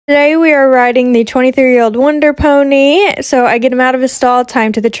Today we are riding the 23-year-old Wonder Pony. So I get him out of his stall, tie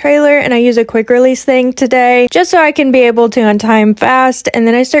him to the trailer, and I use a quick release thing today just so I can be able to untie him fast. And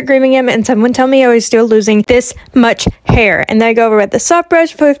then I start grooming him, and someone tell me I was still losing this much hair. And then I go over with the soft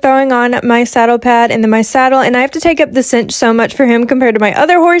brush for throwing on my saddle pad and then my saddle, and I have to take up the cinch so much for him compared to my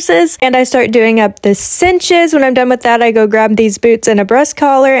other horses. And I start doing up the cinches. When I'm done with that, I go grab these boots and a breast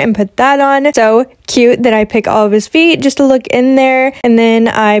collar and put that on. So cute that I pick all of his feet just to look in there, and then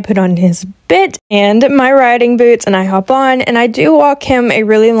I put on his bit and my riding boots and I hop on, and I do walk him a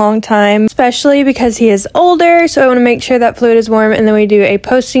really long time, especially because he is older, so I want to make sure that fluid is warm. And then we do a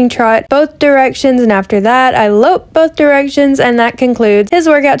posting trot both directions, and after that I lope both directions, and that concludes his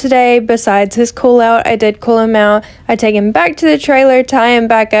workout today. Besides his cool out, I did cool him out. I take him back to the trailer, tie him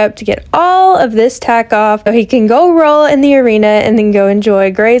back up to get all of this tack off so he can go roll in the arena and then go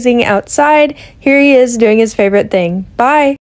enjoy grazing outside. Here he is doing his favorite thing. Bye.